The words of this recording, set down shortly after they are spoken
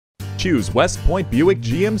Choose West Point Buick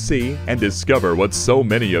GMC and discover what so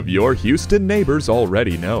many of your Houston neighbors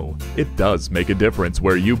already know. It does make a difference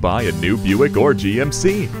where you buy a new Buick or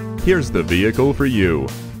GMC. Here's the vehicle for you.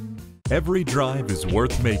 Every drive is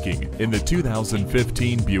worth making in the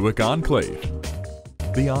 2015 Buick Enclave.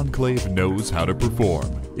 The Enclave knows how to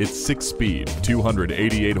perform. Its 6-speed,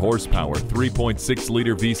 288 horsepower,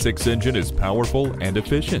 3.6-liter V6 engine is powerful and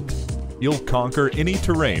efficient. You'll conquer any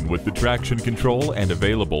terrain with the traction control and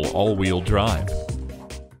available all-wheel drive.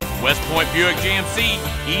 West Point Buick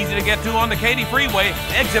GMC, easy to get to on the Katy Freeway.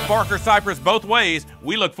 Exit Barker Cypress both ways.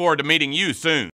 We look forward to meeting you soon.